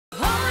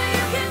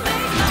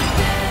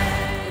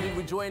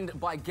joined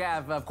by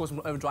Gav, of course,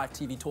 from OverDrive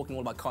TV, talking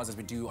all about cars as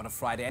we do on a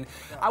Friday. And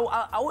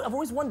I've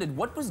always wondered,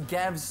 what was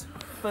Gav's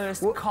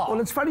first car? Well,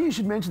 it's funny you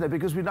should mention that,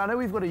 because I know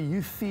we've got a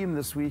youth theme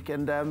this week,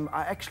 and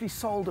I actually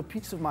sold a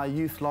piece of my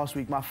youth last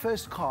week. My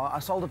first car, I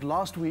sold it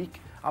last week.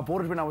 I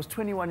bought it when I was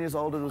 21 years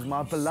old. It was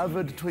my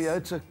beloved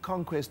Toyota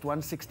Conquest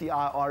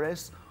 160i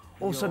RS,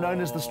 also known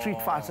as the Street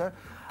Fighter.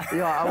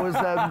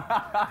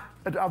 Yeah,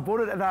 I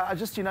bought it, and I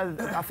just,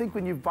 I think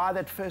when you buy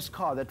that first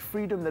car, that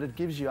freedom that it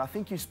gives you, I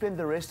think you spend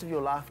the rest of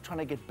your life trying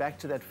to get back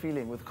to that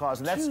feeling with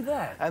cars.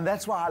 And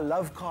that's why I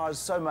love cars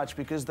so much,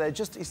 because they're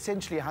just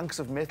essentially hunks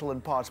of metal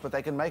and parts, but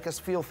they can make us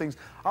feel things.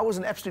 I was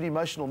an absolutely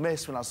emotional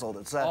mess when I sold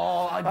it. So,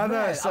 I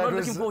know. So I'm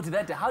looking forward to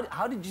that day.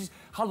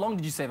 How long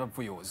did you save up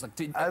for yours? Like,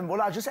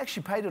 well, I just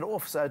actually paid it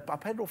off. So I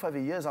paid it off over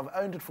years. I've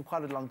owned it for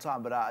quite a long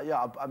time. But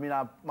yeah,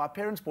 my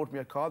parents bought me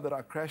a car that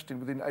I crashed in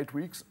within 8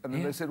 weeks, and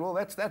then they said, well,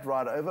 that's that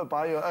ride over,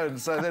 buy your own.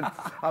 So then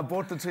I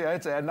bought the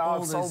Toyota, and now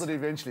I've sold it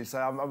eventually. So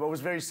I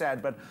was very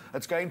sad, but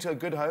it's going to a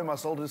good home. I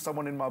sold it to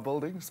someone in my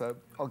building, so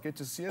I'll get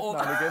to see it now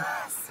and again.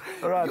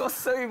 All right. You're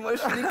so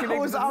emotionally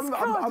connected.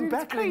 I'm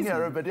battling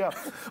here a bit, yeah.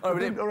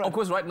 Of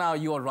course, right now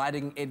you are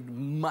riding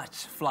in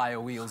much flyer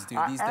wheels, dude,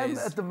 these days. I am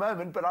at the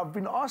moment, but I've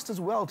been asked as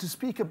well to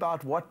speak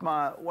about what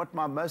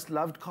my most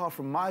loved car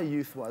from my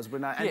youth was.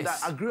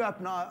 I grew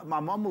up now. My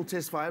mom will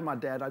testify, and my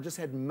dad. I just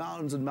had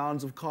mounds and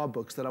mounds of car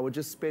books that I would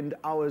just spend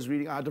hours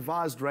reading. I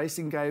devised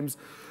racing games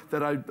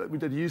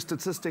that used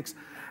statistics,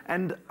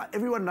 and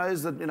everyone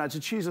knows that to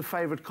choose a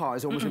favorite car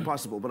is almost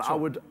impossible. But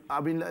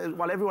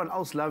while everyone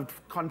else loved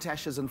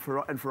Contashes and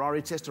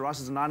Ferrari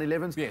Testarossas and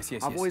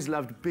 911s, I've always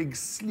loved big,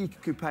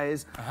 sleek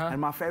coupes, and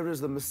my favorite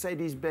is the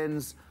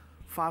Mercedes-Benz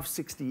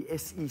 560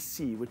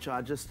 SEC, which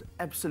I just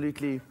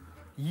absolutely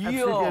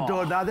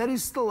adore. Now that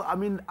is still,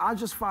 I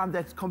just find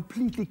that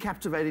completely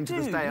captivating to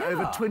this day.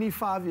 Over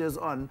 25 years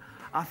on,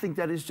 I think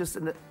that is just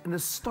an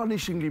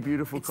astonishingly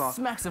beautiful car. It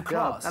smacks of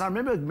class. And I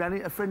remember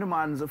a friend of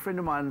mine's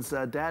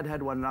dad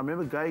had one, and I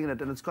remember going in it,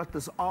 and it's got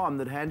this arm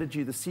that handed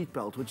you the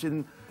seatbelt, which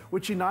in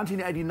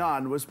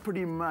 1989 was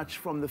pretty much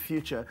from the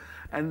future.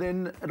 And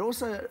then it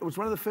was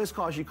one of the first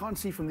cars you can't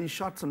see from these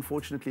shots,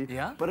 unfortunately.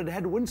 Yeah. But it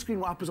had windscreen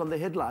wipers on the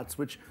headlights,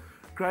 which,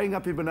 growing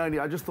up in Benoni,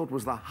 I just thought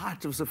was the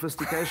height of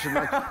sophistication.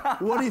 Like,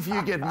 what if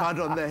you get mud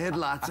on the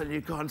headlights and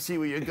you can't see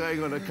where you're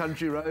going on a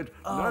country road?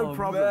 No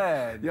problem.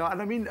 Man. Yeah,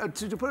 and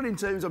to put it in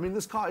terms,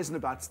 this car isn't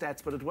about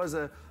stats, but it was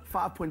a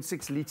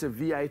 5.6-litre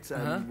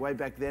V8 way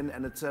back then,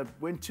 and it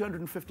went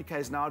 250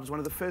 k's an hour. It was one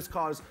of the first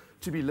cars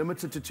to be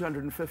limited to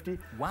 250.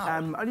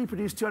 Wow. Only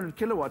produced 200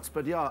 kilowatts,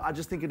 but yeah, I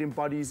just think it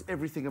embodies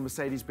everything a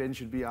Mercedes-Benz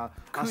should be. I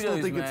still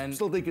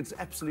think it's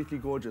absolutely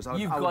gorgeous.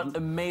 You've got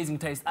amazing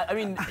taste.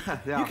 You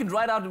could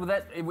ride out with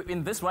that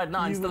in this right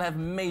now and still have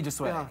major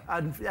swag.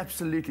 Yeah,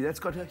 absolutely.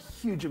 That's got a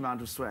huge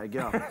amount of swag,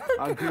 yeah.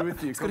 I agree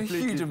with you. It's got a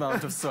huge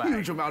amount of swag.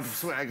 Huge amount of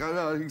swag, I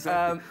know,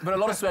 exactly. But a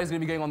lot of swag is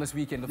going to be going on this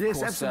weekend, of course.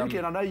 Yes, absolutely,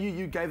 and I know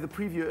you gave the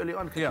preview early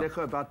on,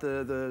 about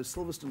the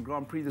Silverstone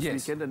Grand Prix this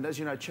weekend, and as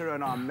you know, Chiro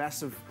and I are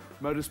massive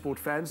motorsport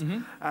fans.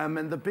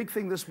 And the big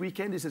thing this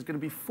weekend is there's going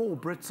to be 4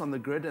 Brits on the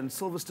grid, and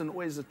Silverstone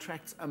always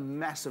attracts a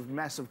massive,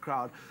 massive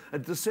crowd.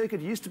 The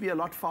circuit used to be a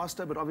lot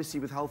faster, but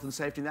obviously with health and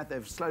safety and that,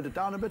 they've slowed it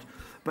down a bit.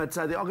 But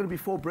there are going to be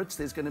 4 Brits.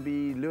 There's going to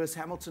be Lewis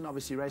Hamilton,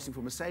 obviously racing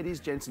for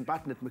Mercedes, Jenson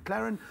Button at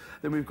McLaren.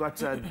 Then we've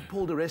got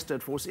Paul di Resta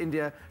at Force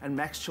India and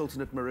Max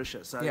Chilton at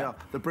Mauritius. So yeah,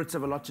 the Brits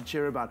have a lot to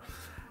cheer about.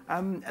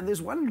 And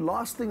there's one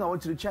last thing I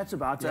wanted to chat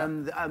about.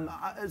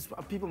 As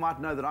people might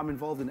know that I'm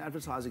involved in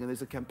advertising, and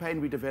there's a campaign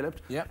we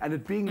developed. And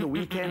it being the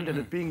weekend and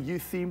it being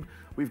youth-themed,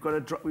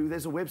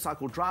 there's a website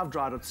called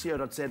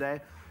drivedry.co.za.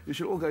 You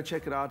should all go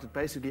check it out. It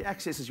basically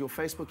accesses your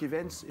Facebook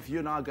events. If you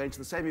and I are going to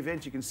the same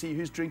event, you can see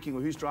who's drinking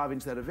or who's driving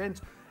to that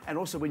event. And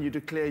also, when you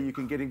declare, you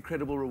can get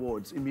incredible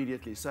rewards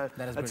immediately. So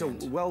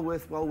it's well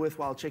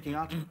worthwhile checking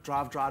out.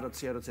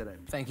 drivedry.co.za.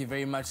 Thank you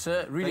very much,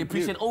 sir. Really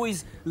appreciate it.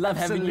 Always love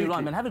having you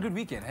around, man. Have a good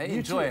weekend. Hey,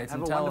 enjoy it.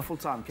 Have a wonderful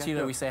time.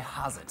 Chiro, we say,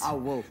 how's it? I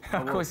will.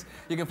 Of course,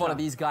 you can follow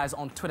these guys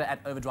on Twitter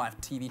at OverDrive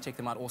TV. Check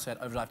them out also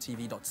at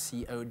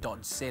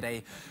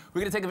overdrivetv.co.za. We're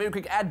going to take a very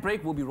quick ad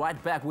break. We'll be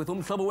right back with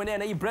Umhlobo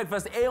Wenene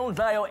breakfast.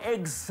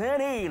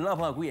 Exeni.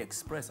 Love we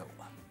Expresso.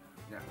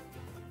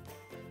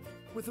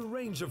 With a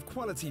range of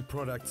quality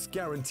products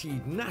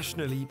guaranteed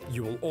nationally,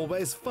 you will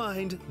always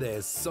find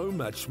there's so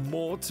much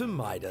more to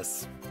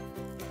Midas.